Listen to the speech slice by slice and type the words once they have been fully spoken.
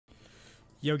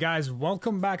Yo guys,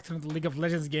 welcome back to the League of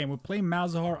Legends game. We're playing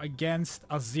Malzahar against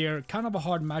Azir. Kind of a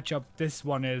hard matchup this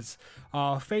one is.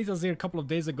 Faced Azir a couple of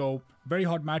days ago. Very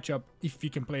hard matchup if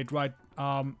you can play it right.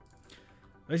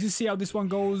 Let's just see how this one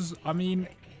goes. I mean,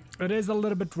 it is a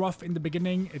little bit rough in the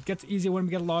beginning. It gets easier when we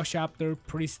get a last chapter.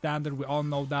 Pretty standard, we all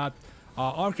know that.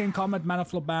 Arcane Comet, Mana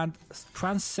Flow Band,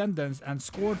 Transcendence, and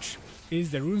Scorch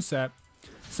is the rune set.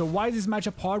 So why is this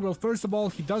matchup hard? Well, first of all,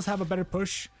 he does have a better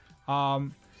push.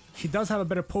 He does have a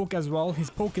better poke as well. His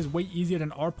poke is way easier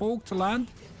than our poke to land.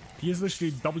 He is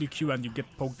literally WQ and you get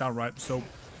poked down, right? So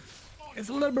it's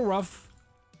a little bit rough.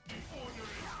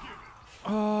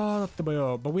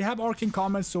 But we have Arcane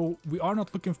Comet, so we are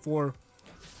not looking for...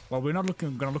 Well, we're not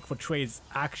gonna look for trades,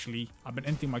 actually. I've been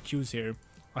entering my queues here.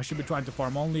 I should be trying to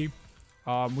farm only.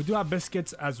 We do have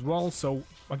biscuits as well, so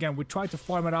again, we try to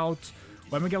farm it out.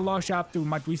 When we get a last chapter, we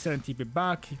might reset and TP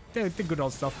back. They're good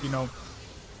old stuff, you know.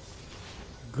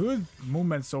 Good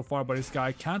movement so far by this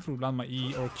guy. Can't land my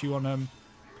E or Q on him.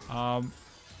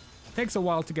 Takes a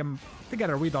while to get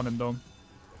a read on him though.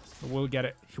 But we'll get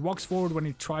it. He walks forward when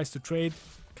he tries to trade.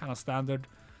 Kind of standard.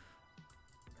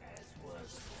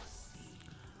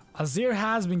 Azir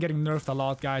has been getting nerfed a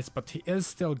lot, guys, but he is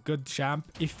still a good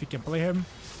champ if you can play him.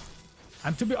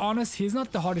 And to be honest, he's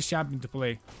not the hardest champion to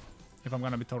play, if I'm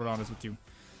gonna be totally honest with you.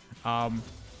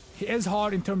 He is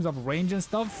hard in terms of range and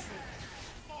stuff.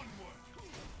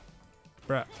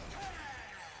 Bruh.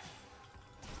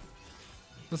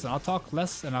 Listen, I'll talk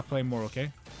less and I'll play more,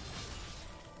 okay?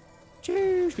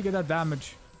 Cheers, we get that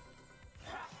damage.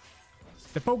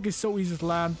 The poke is so easy to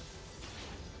land.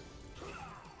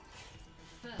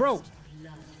 Bro!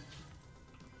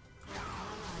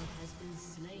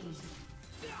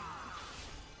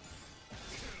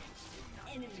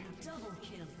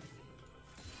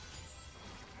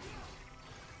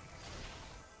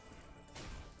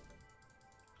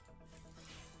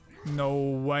 No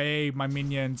way, my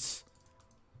minions.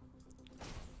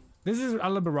 This is a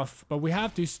little bit rough, but we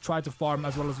have to try to farm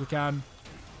as well as we can.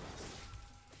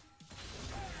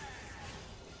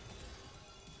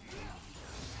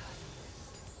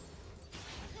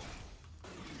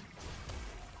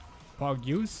 Pog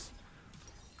use.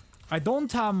 I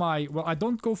don't have my... Well, I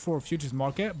don't go for futures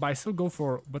market, but I still go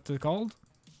for... What's it called?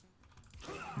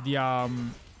 The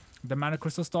mana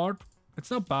crystal start.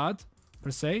 It's not bad,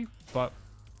 per se, but...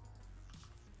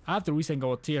 I have to reset and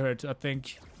go with tier here, I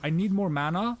think. I need more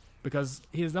mana, because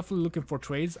he is definitely looking for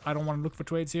trades. I don't want to look for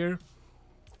trades here.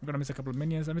 I'm gonna miss a couple of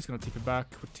minions. I'm just gonna take it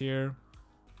back with tier.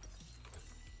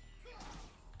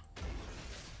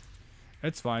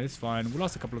 It's fine, it's fine. We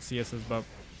lost a couple of CSs, but...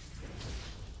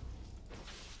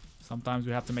 sometimes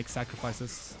we have to make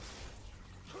sacrifices.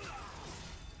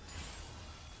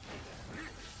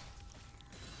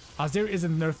 Azir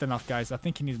isn't nerfed enough, guys. I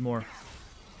think he needs more.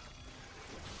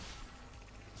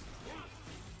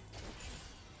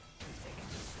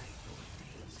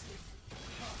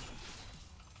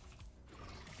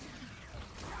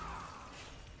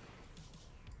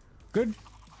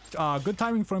 Good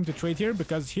timing for him to trade here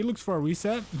because he looks for a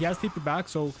reset. He has TP back,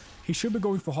 so he should be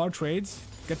going for hard trades.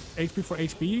 Get HP for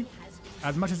HP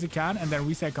as much as he can, and then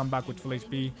reset, come back with full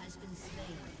HP.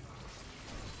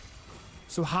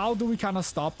 So how do we kind of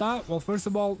stop that? Well, first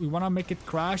of all, we want to make it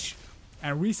crash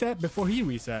and reset before he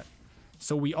reset.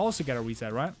 So we also get a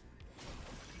reset, right?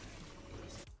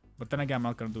 But then again, I'm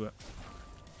not going to do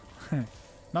it.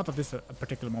 Not at this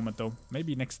particular moment, though.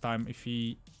 Maybe next time if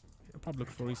he... I'll probably look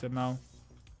for reset now.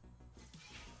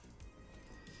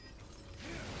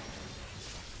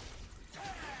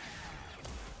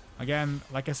 Again,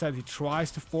 like I said, he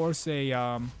tries to force a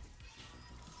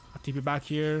TP back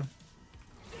here.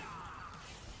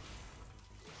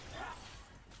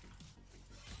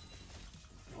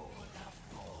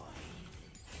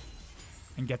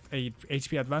 And get a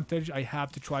HP advantage. I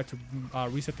have to try to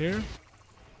reset here.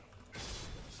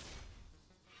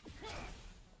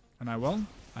 And I will.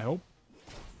 I hope.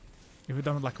 If we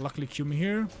don't, like, luckily Q me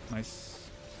here. Nice.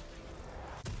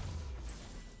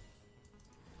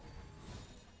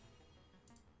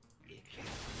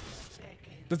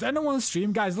 Does anyone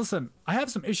stream? Guys, listen. I have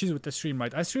some issues with the stream,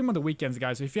 right? I stream on the weekends,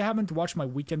 guys. So if you haven't watched my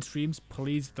weekend streams,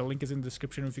 please, the link is in the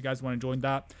description if you guys want to join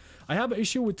that. I have an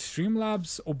issue with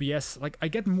Streamlabs OBS. Like, I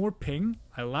get more ping.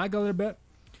 I lag a little bit.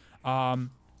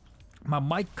 My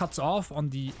mic cuts off on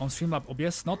Streamlabs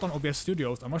OBS, not on OBS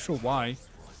Studios. I'm not sure why.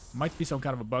 Might be some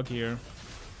kind of a bug here.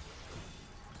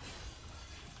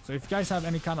 So if you guys have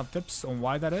any kind of tips on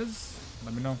why that is,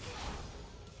 let me know.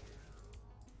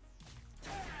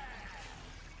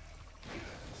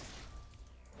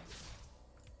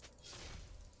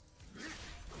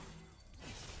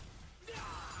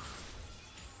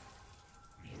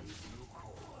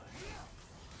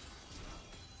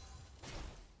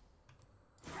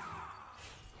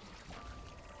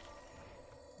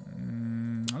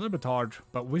 little bit hard,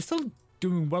 but we're still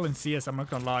doing well in CS. I'm not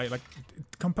gonna lie. Like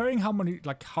comparing how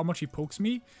much he pokes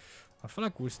me, I feel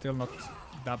like we're still not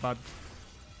that bad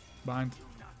behind.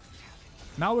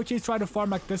 Now we can try to farm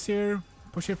like this here,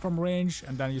 push it from range,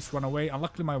 and then just run away.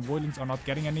 Unluckily, my voidlings are not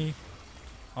getting any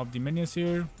of the minions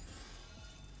here.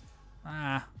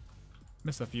 Ah,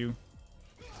 missed a few.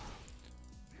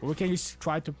 But we can just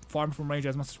try to farm from range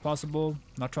as much as possible.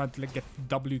 Not trying to like, get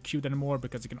WQ'd anymore,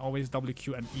 because you can always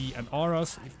WQ and E and R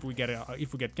us if we get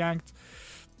ganked.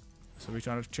 So we're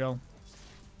trying to chill.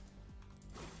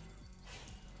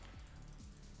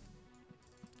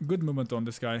 Good movement on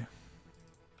this guy.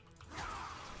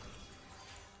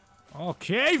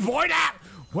 Okay, Void!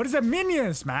 What is that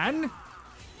minions, man?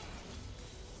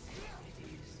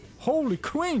 Holy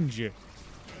cringe!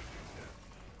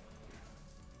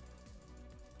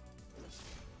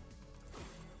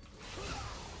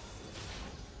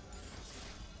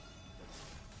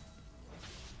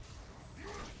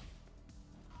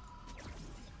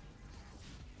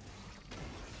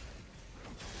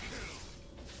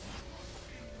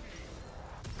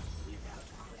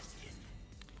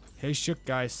 He's shook,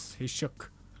 guys. He's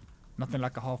shook. Nothing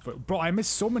like a halfway. Bro, I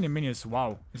missed so many minions.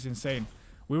 Wow, it's insane.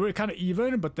 We were kind of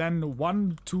even, but then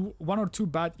one or two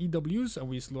bad EWs, and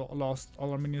we lost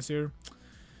all our minions here.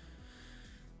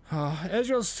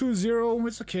 Ezreal's 2-0.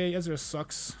 It's okay. Ezreal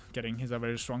sucks. He's a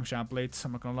very strong champ late.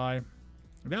 I'm not gonna lie.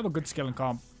 They have a good skill and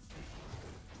comp.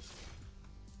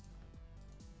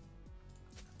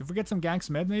 If we get some ganks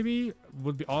mid, maybe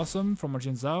would be awesome from our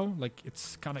Jin Zhao. Like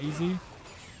it's kind of easy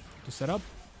to set up.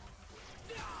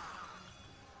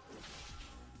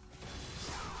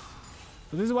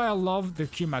 So this is why I love the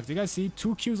Q max. You guys see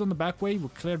 2 Qs on the back wave will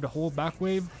clear the whole back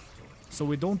wave, so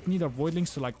we don't need our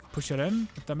voidlings to like push it in,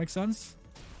 if that makes sense.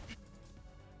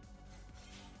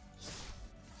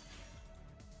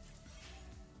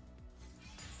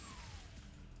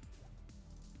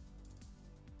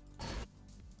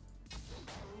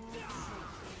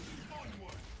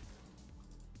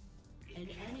 An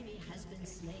enemy has been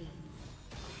slain.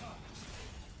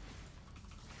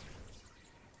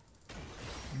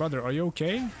 Brother, are you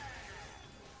okay?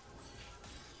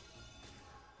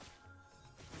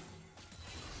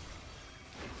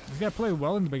 This guy played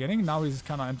well in the beginning, now he's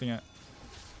kind of emptying it.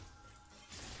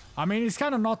 I mean, it's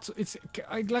kind of not... It's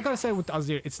like I said with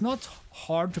Azir, it's not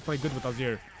hard to play good with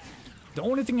Azir. The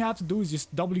only thing you have to do is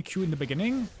just WQ in the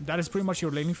beginning. That is pretty much your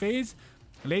laning phase.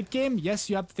 Late game, yes,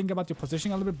 you have to think about your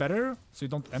positioning a little bit better, so you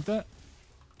don't enter.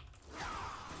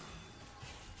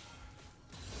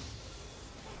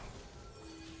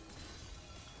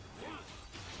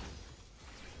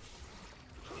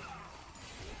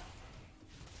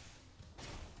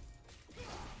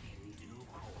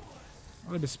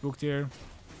 A little bit spooked here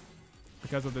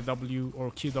because of the W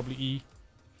or QWE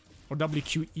or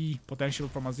WQE potential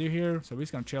from Azir here, so we're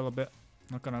just gonna chill a bit,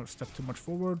 not gonna step too much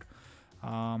forward.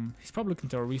 He's probably looking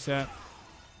to a reset.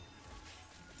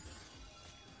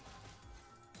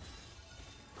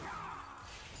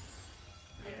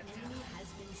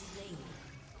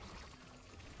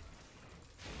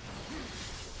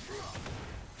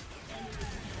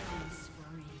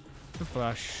 Good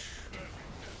flash.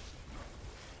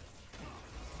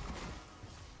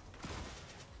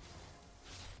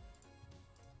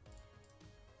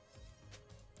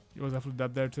 He was definitely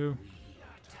dead there too.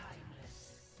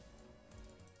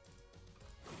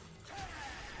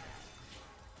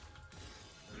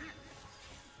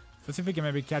 Let's see if we can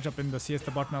maybe catch up in the CS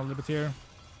department a little bit here.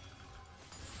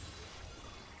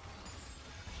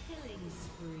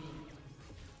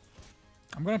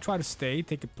 I'm gonna try to stay,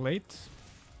 take a plate.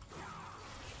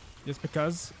 Just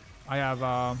because I have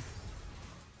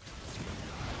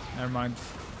never mind.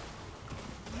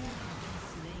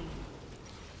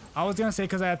 I was gonna say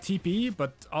because I had TP,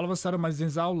 but all of a sudden my Jin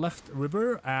Zhao left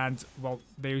river and, well,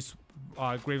 there's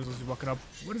Graves was walking up.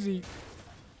 What is he?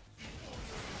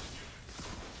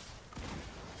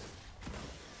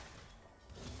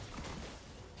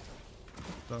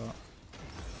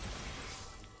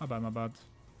 My bad, my bad.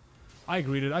 I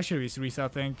agreed. I should reset, I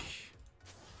think.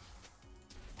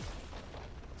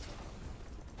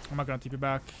 I'm not gonna TP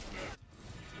back.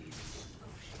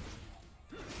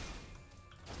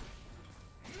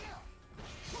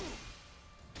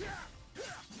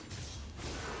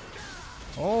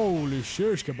 Holy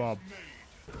shish kebab.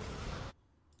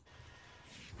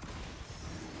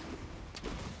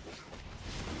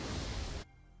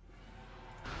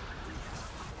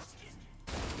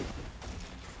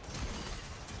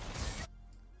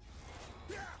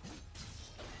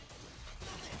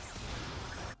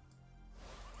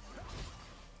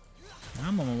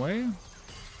 I'm on my way.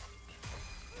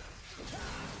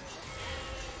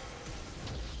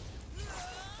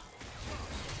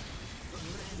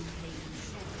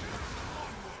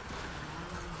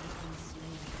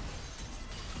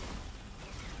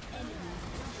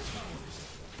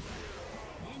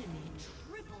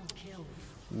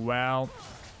 Well,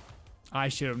 I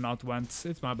should have not went.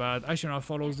 It's my bad. I should not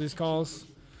follow these calls.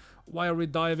 Why are we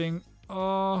diving?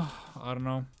 Oh, I don't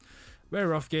know. Very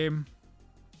rough game.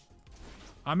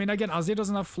 I mean, again, Azir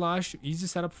doesn't have flash. Easy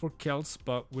setup for kills,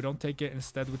 but we don't take it.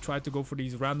 Instead, we try to go for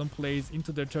these random plays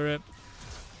into their turret.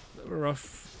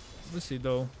 Rough. We'll see,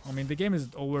 though. I mean, the game is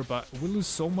over, but we lose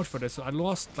so much for this. So I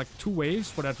lost, like, 2 waves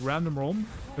for that random roam.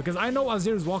 Because I know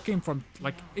Azir is walking from,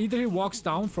 like, either he walks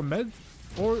down from mid,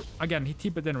 or, again, he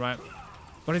TP'd in, right?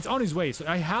 But it's on his way, so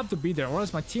I have to be there, or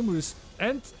else my team will just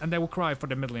end, and they will cry for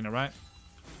the mid laner, right?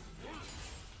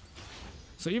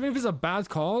 So even if it's a bad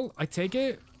call, I take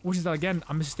it. Which is, again,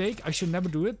 a mistake. I should never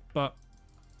do it, but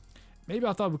maybe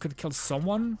I thought we could kill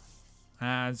someone.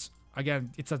 As,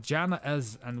 again, it's a Janna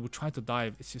Ez, and we're trying to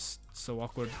dive. It's just so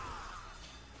awkward.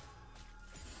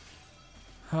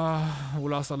 We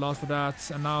lost a lot for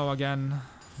that. And now, again,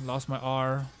 lost my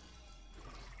R.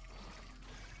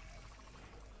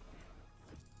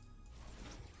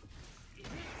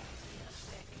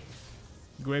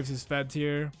 Graves is fed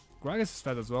here. Gragas is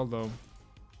fed as well, though.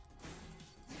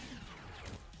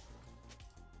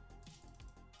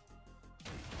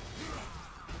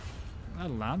 That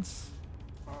lands.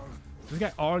 This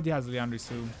guy already has Leandri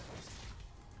too.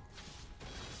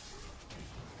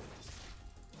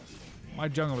 My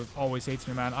jungle always hates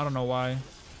me, man. I don't know why.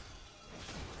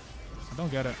 I don't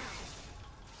get it.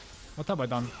 What have I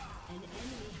done? An enemy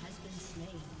has been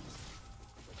slain.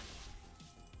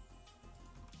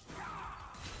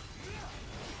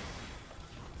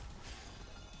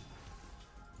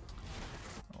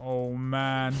 Oh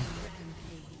man.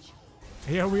 Rampage.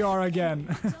 Here we are again.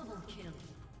 Double kill.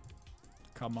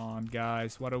 Come on,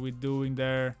 guys. What are we doing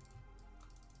there?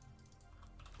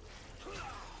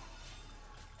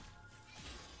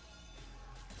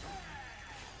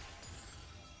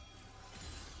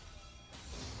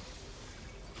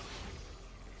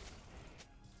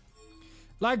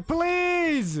 Like,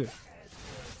 please!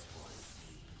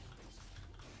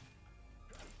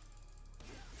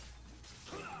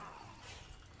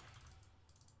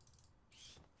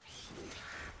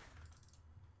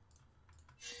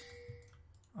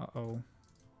 Uh-oh.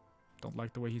 Don't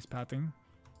like the way he's patting.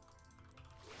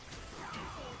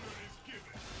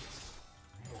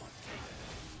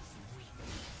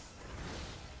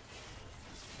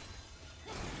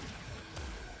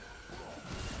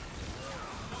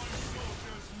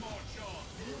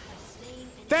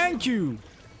 Thank you!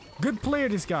 Good player,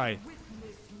 this guy.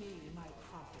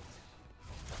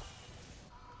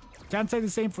 Can't say the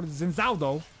same for Xin Zhao,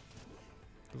 though.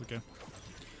 It's okay.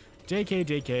 JK,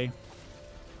 JK.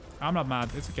 I'm not mad.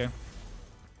 It's okay.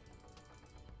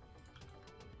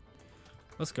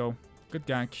 Let's go. Good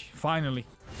gank. Finally.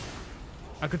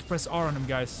 I could press R on him,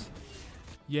 guys.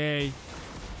 Yay.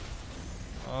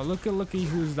 Oh, looky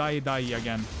who's die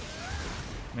again.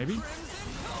 Maybe?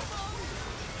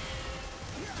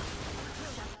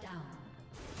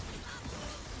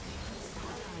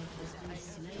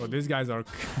 Oh, these guys are...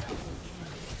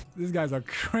 these guys are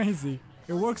crazy.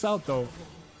 It works out, though.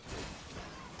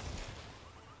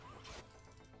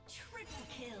 Triple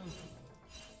kill.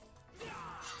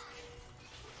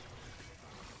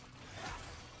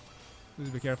 Please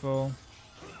be careful.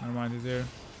 Never mind, he's here.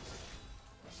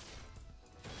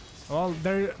 Well,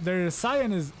 their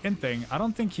Cyan is inting. I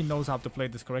don't think he knows how to play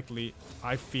this correctly,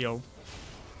 I feel.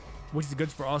 Which is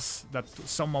good for us, that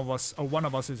some of us, or one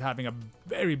of us, is having a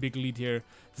very big lead here.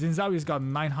 Xin Zhao's got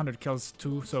 900 kills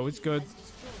too, so it's good.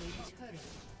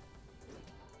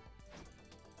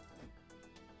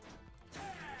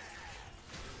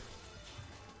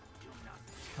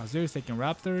 Azir is taking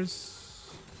Raptors.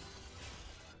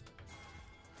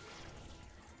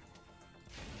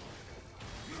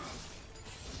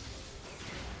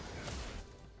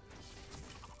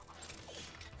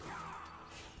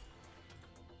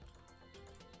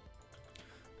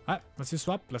 Alright, let's just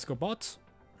swap. Let's go bots.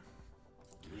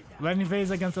 Laning phase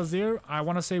against Azir. I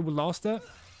want to say we lost it.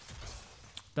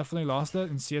 Definitely lost it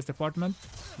in CS department.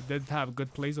 He did have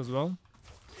good plays as well.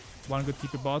 One good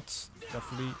TP bots.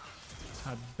 Definitely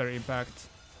had better impact.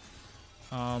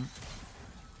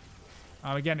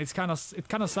 Again, it kind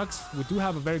of sucks. We do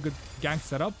have a very good gank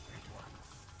setup.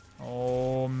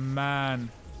 Oh man.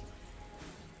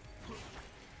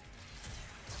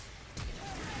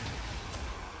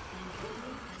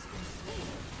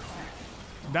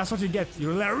 That's what you get.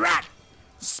 You little rat!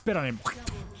 Spit on him.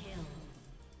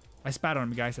 I spat on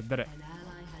him, guys. I did it. An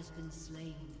ally has been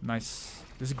slain. Nice.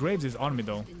 This Graves is on me,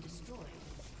 though. Been destroyed.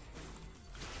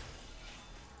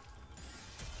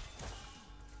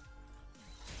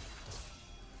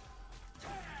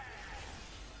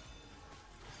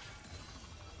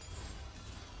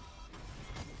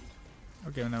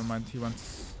 Okay, never mind. He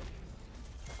wants.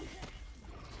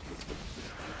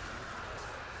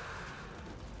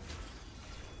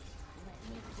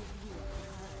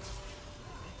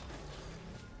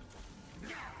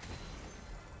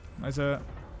 Nice. The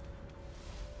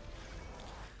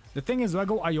thing is, do I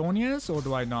go Ionians or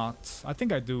do I not? I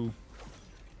think I do.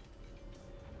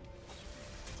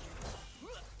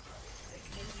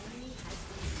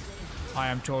 I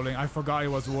am trolling. I forgot it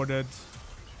was warded.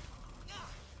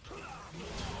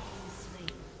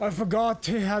 I forgot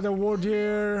he had a ward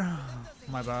here.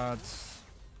 My bad.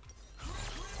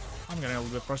 I'm getting a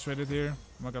little bit frustrated here.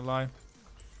 I'm not gonna lie.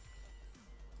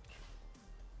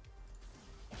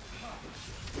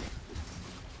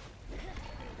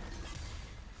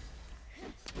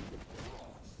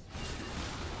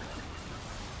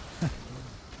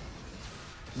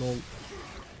 Lol.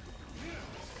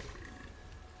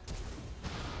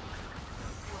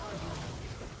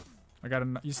 I got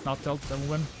a he's not tilt and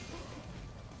win.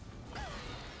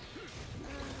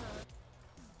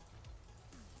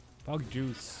 Fog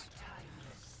juice.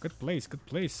 Good place, good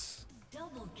place.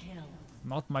 Double kill.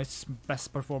 Not my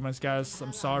best performance, guys.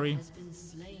 I'm sorry. Has been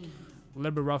slain. A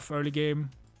little bit rough early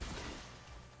game.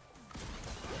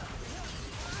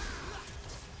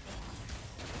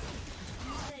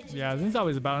 Yeah, this is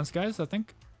always a balance, guys, I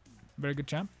think. Very good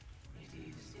champ.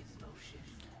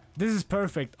 This is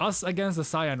perfect. Us against the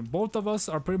Cyan. Both of us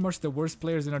are pretty much the worst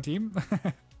players in our team.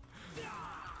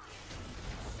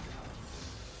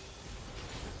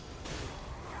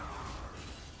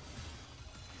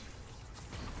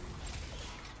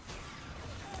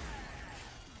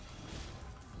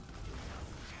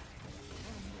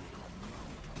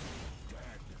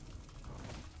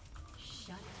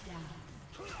 Shut down.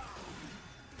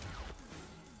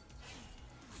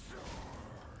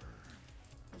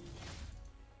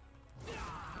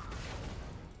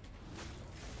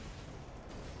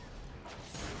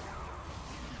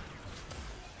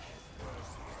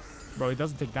 Bro, he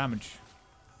doesn't take damage.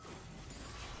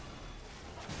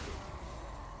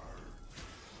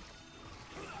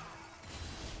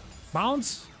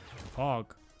 Bounce? Pog.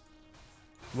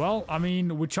 Well, I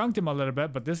mean, we chunked him a little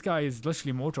bit, but this guy is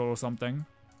literally mortal or something.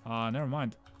 Never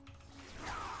mind.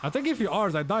 I think if he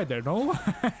R's, I died there, no?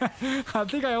 I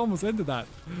think I almost ended that.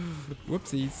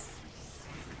 Whoopsies.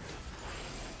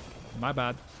 My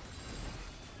bad.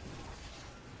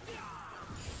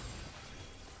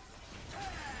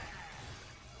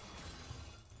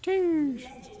 Jeez.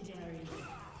 Legendary.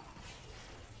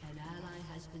 An ally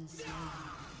has been slain.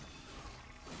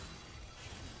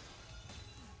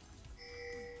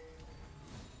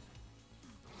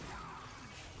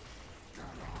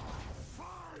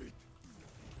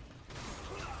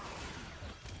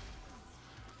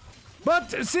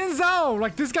 But since now,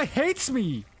 like, this guy hates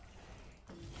me.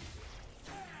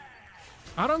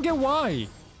 I don't get why.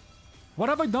 What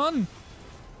have I done?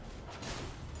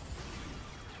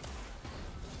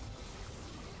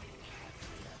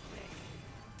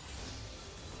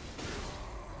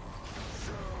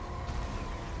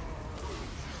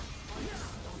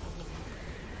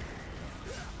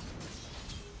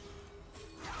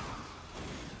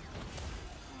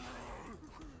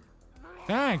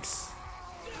 Thanks.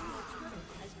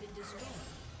 Has been destroyed.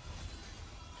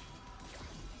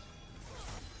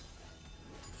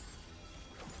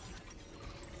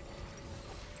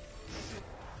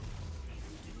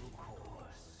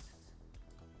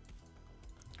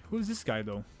 Who's this guy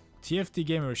though? TFT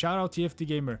Gamer. Shout out TFT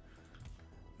Gamer.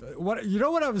 What you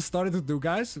know what I've started to do,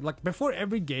 guys? Like before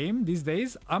every game these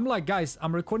days, I'm like, guys,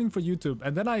 I'm recording for YouTube,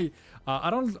 and then I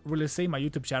don't really say my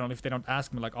YouTube channel if they don't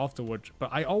ask me like afterwards. But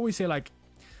I always say like,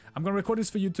 I'm gonna record this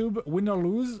for YouTube, win or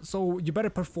lose, so you better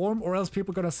perform or else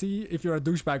people are gonna see if you're a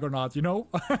douchebag or not, you know?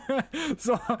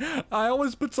 So I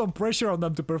always put some pressure on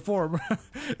them to perform.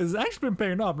 It's actually been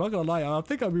paying off, not gonna lie. I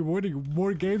think I'll be winning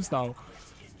more games now.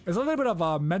 It's a little bit of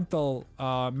a mental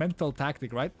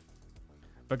tactic, right?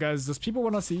 Because those people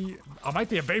wanna see, I might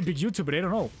be a very big YouTuber, they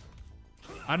don't know.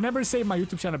 I never say my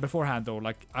YouTube channel beforehand though,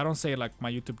 like I don't say like my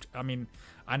YouTube, I mean,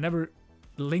 I never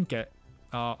link it.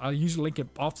 I usually link it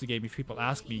off the game if people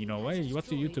ask me, you know, hey, what's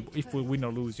your YouTube if we win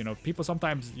or lose, you know. People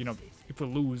sometimes, you know, if we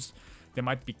lose, they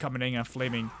might be coming in and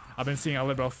flaming. I've been seeing a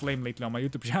little bit of flame lately on my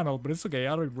YouTube channel, but it's okay,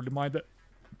 I don't really mind it.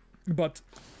 But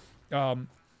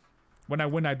when I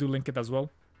win, I do link it as well,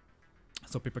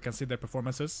 so people can see their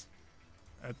performances.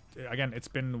 Again, it's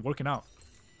been working out.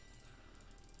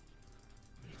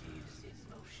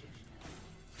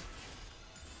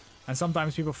 And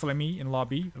sometimes people flame me in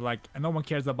lobby, like, and no one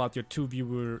cares about your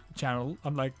 2-viewer channel.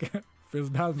 I'm like, feels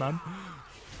bad, man.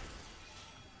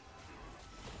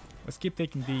 Let's keep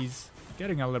taking these.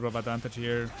 Getting a little bit of advantage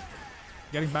here.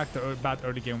 Getting back to bad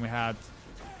early game we had.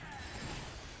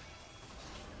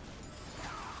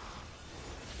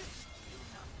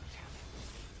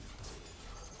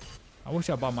 I wish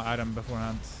I bought my item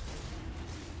beforehand.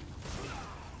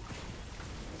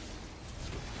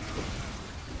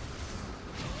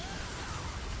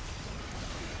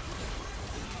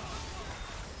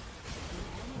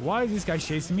 Why is this guy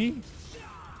chasing me?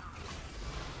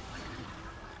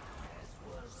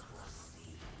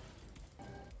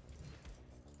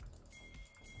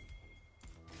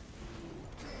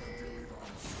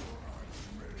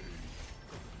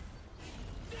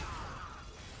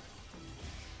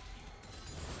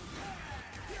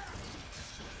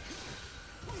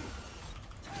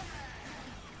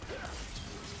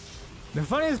 The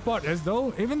funniest part is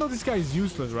though, even though this guy is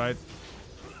useless, right?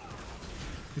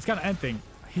 It's kind of ending.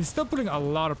 He's still putting a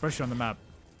lot of pressure on the map.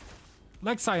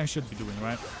 Like Sion should be doing,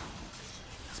 right?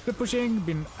 Split pushing,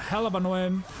 been hell of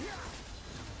annoying.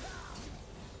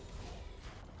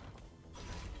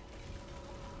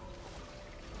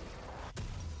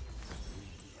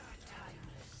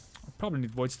 Probably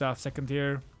need Void Staff second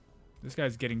tier. This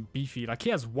guy's getting beefy. Like, he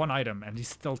has one item and he's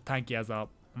still tanky as a...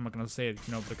 I'm not gonna say it,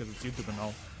 you know, because it's YouTube and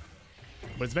all.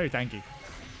 But it's very tanky.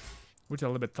 Which is a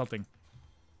little bit tilting.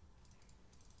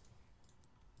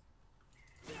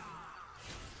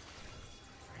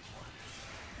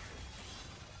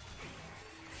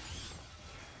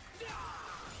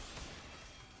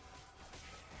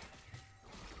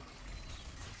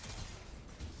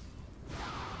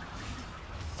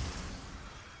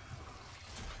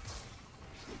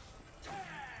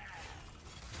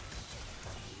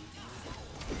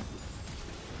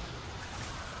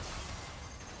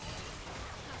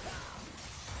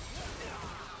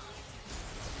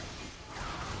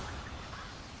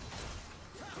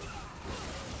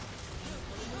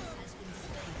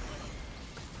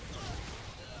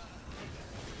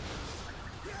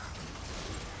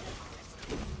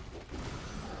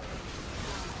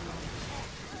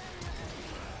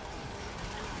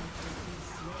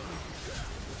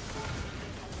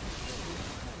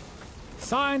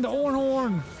 Sign the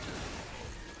Ornhorn!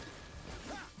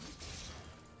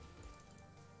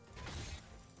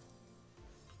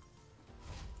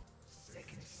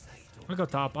 I'll go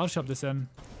top. I'll shove this in.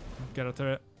 Get a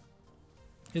turret.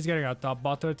 He's getting a top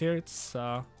bot turret here. It's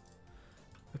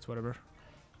whatever.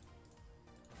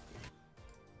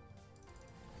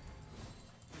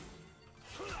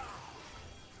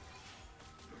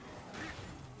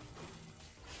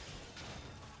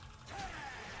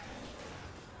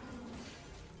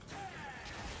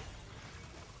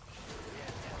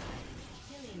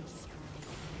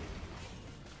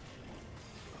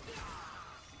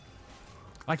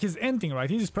 Like, he's ending, right?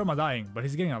 He's just perma-dying, but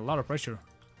he's getting a lot of pressure.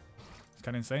 It's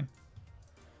kind of insane.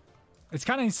 It's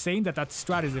kind of insane that that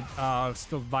strat is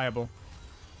still viable.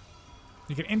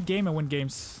 You can end game and win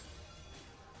games.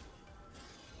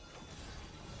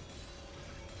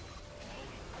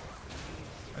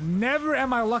 Never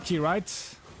am I lucky,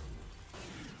 right?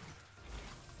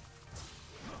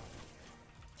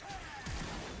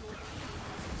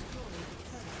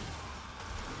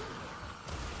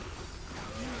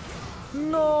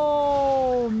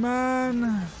 No,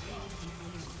 man.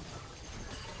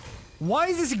 Why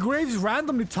is this Graves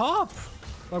randomly top?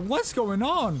 Like, what's going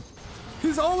on?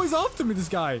 He's always after me, this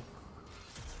guy.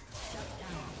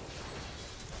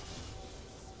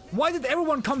 Why did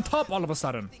everyone come top all of a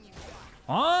sudden?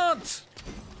 What?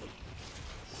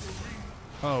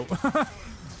 Oh.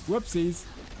 Whoopsies.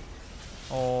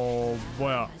 Oh,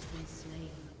 boy.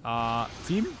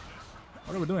 Team?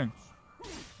 What are we doing?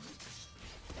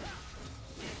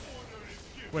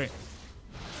 Wait.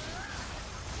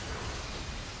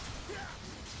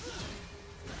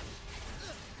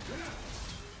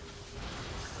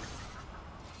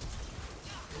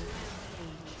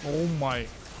 Oh my.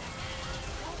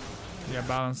 Yeah,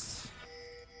 balance.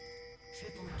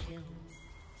 Triple kill.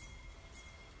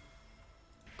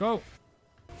 Go.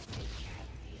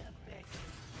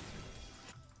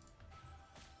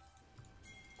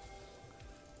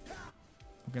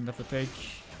 We can definitely take.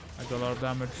 I do a lot of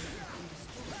damage.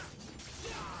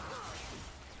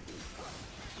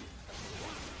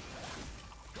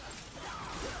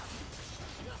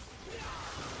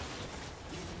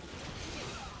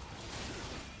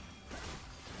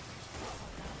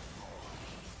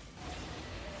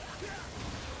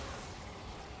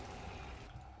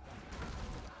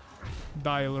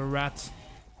 Die, little rat.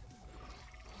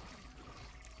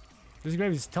 This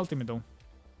grave is tilting me though.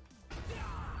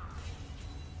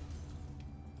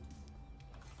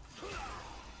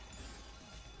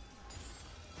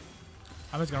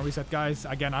 I'm just gonna reset, guys.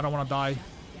 Again, I don't want to die.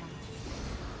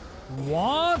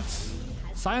 What?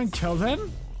 Sion killed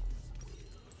him?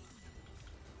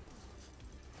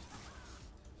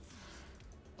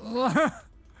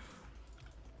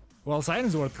 Well, Sion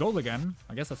is worth gold again.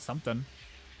 I guess that's something.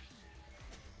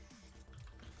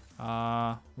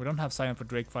 We don't have Sion for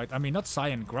Drake fight. I mean, not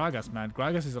Sion, Gragas, man.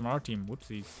 Gragas is on our team.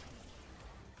 Whoopsies.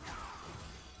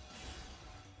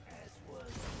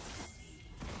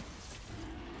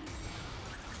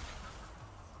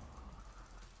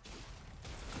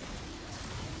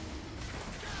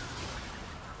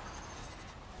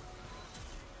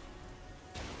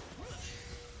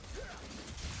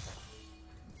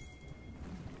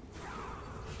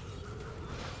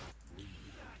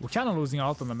 We're kind of losing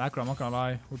out on the macro, I'm not gonna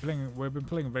lie. We've been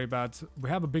playing very bad. We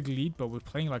have a big lead, but we're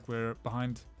playing like we're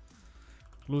behind.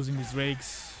 Losing these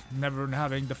rakes, never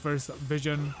having the first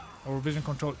vision or vision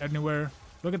control anywhere.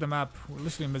 Look at the map, we're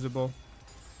literally invisible.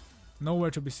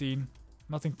 Nowhere to be seen,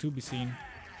 nothing to be seen.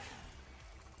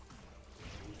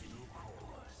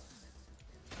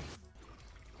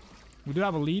 We do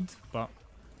have a lead, but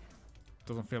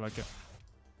doesn't feel like it.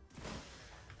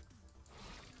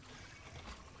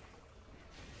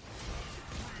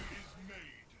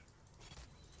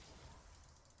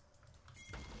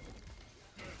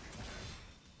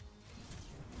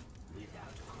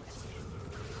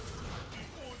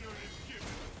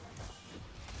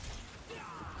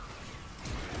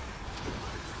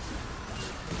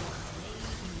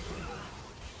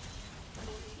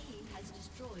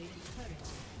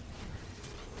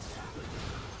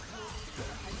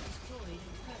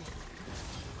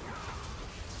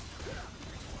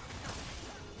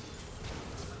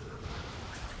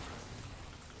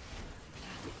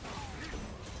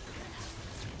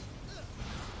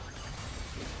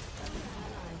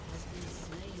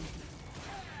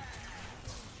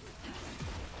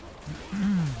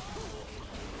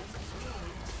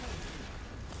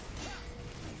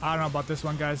 I don't know about this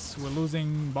one, guys. We're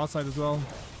losing bot side as well.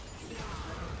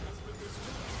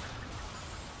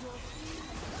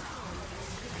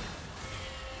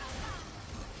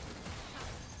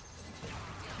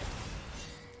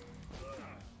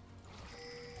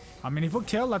 I mean, if we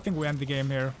kill, I think we end the game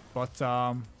here. But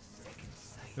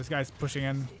this guy's pushing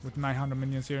in with 900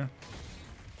 minions here.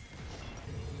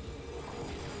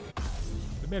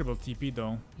 Debatable TP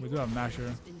though. We do have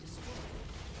Masher.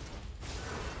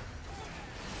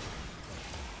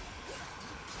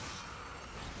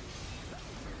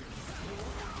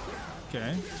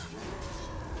 Okay.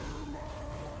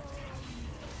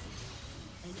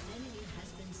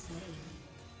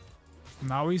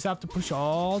 Now we just have to push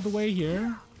all the way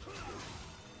here.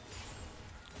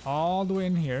 All the way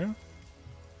in here.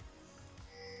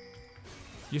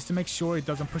 Just to make sure it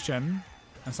doesn't push in.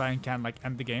 And Sion can like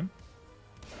end the game.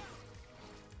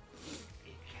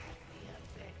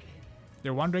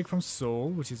 They're one Drake from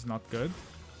Soul, which is not good.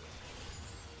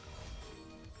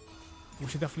 We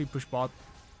should definitely push bot.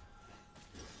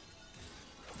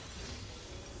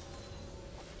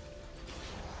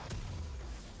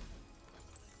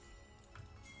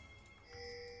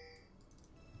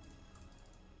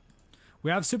 We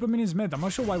have super minions mid. I'm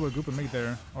not sure why we're grouping mid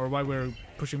there, or why we're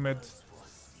pushing mid.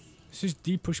 Let's just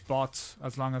deep push bots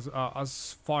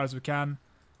as far as we can.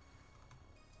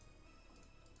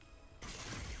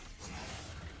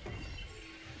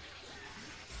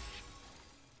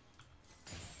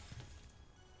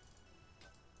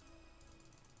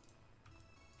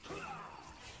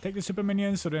 Take the super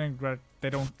minions so they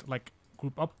don't like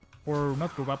group up, or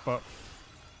not group up, but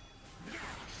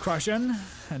crush in,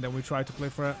 and then we try to play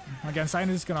for it. Again,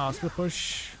 Sion is gonna split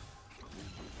push.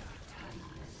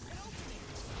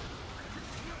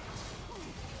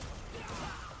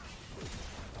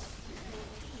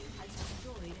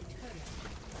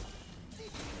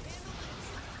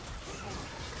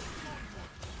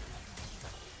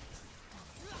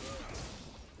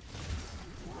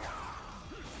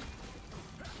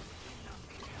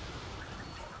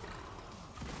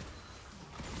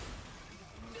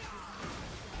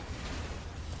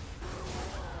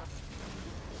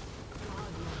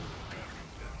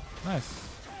 Nice.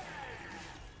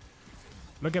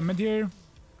 Look at mid here.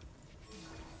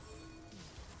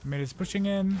 Mid is pushing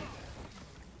in.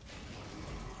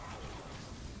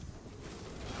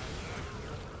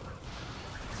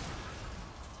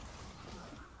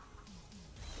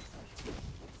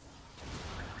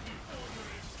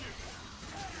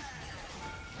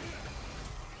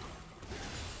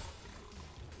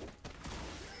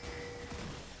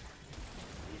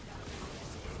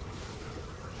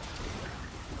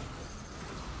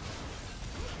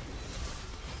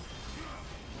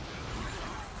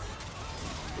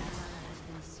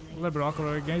 A little bit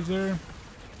awkward engage there.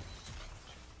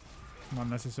 Not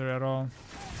necessary at all.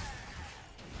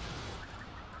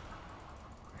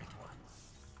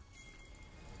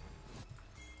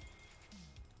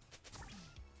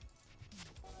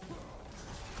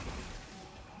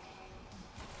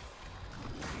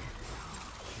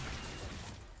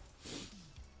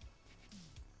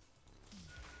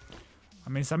 I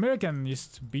mean, Samira can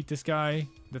just beat this guy.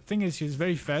 The thing is, she's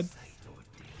very fed.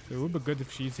 So it would be good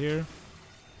if she's here.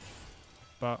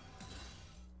 But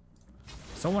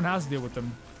someone has to deal with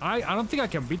them. I don't think I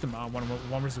can beat them one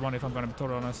versus one if I'm gonna be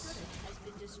totally honest.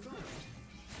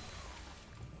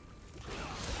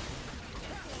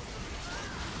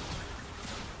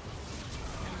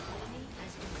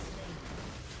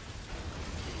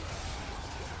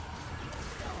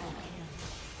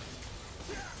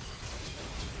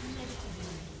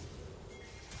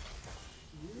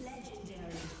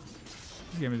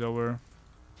 This game is over.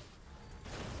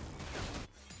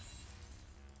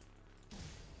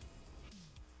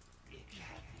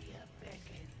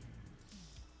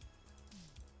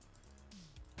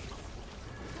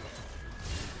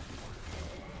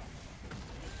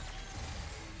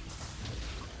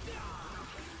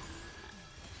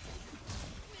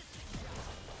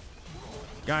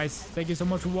 Guys, thank you so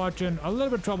much for watching. A little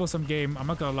bit troublesome game, I'm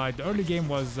not gonna lie. The early game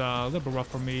was a little bit rough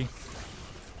for me.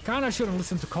 Kinda shouldn't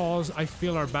listen to calls I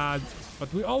feel are bad,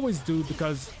 but we always do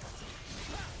because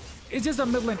it's just a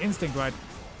mid lane instinct, right?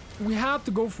 We have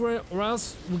to go for it or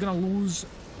else we're gonna lose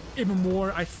even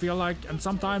more, I feel like. And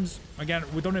sometimes, again,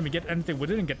 we don't even get anything. We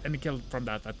didn't get any kill from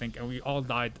that, I think, and we all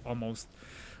died almost.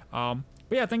 But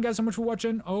yeah, thank you guys so much for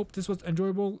watching. I hope this was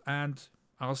enjoyable, and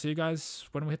I'll see you guys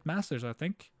when we hit Masters, I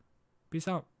think. Peace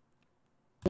out.